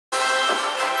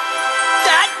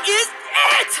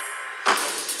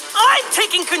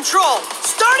control,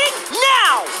 starting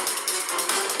now!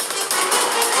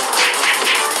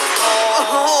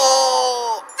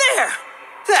 Oh, there!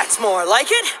 That's more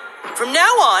like it. From now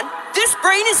on, this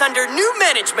brain is under new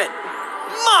management.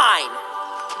 Mine!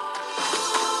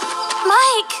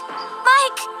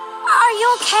 Mike, are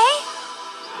you okay?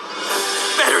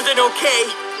 Better than okay.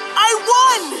 I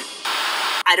won!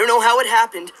 I don't know how it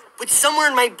happened, but somewhere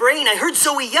in my brain I heard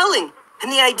Zoey yelling,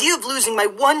 and the idea of losing my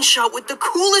one shot with the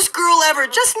coolest girl ever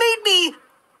just made me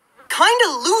kinda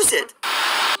lose it.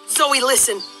 Zoey,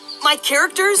 listen, my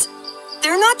characters,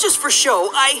 they're not just for show.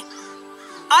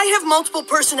 I have multiple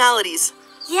personalities.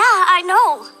 Yeah, I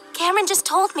know. Cameron just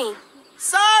told me.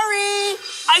 Sorry!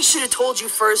 I should have told you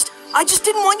first. I just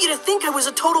didn't want you to think I was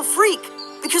a total freak,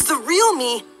 because the real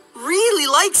me really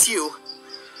likes you.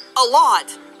 A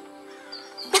lot.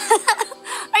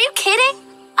 Are you kidding?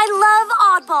 I love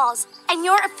oddballs, and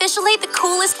you're officially the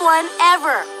coolest one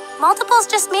ever. Multiples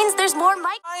just means there's more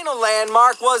Mike. Final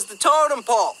landmark was the totem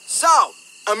pole. So,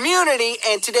 immunity,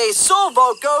 and today's soul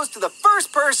vote goes to the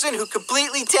first person who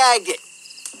completely tagged it.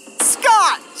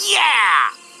 Scott!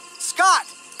 Yeah! Scott,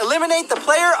 eliminate the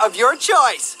player of your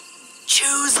choice.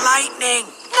 Choose lightning.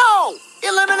 No!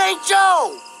 Eliminate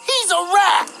Joe! He's a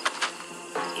rat!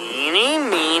 Eeny,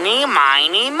 meeny,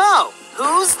 miny, mo.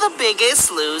 Who's the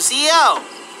biggest Luzio?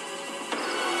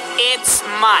 It's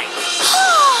Mike.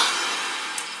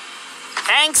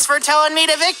 Thanks for towing me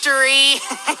to victory.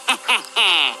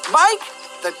 Mike,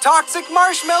 the toxic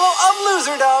marshmallow of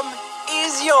loserdom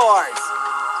is yours.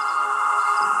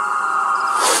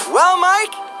 Well,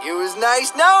 Mike, it was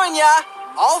nice knowing ya.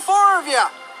 All four of ya.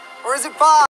 Or is it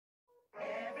five?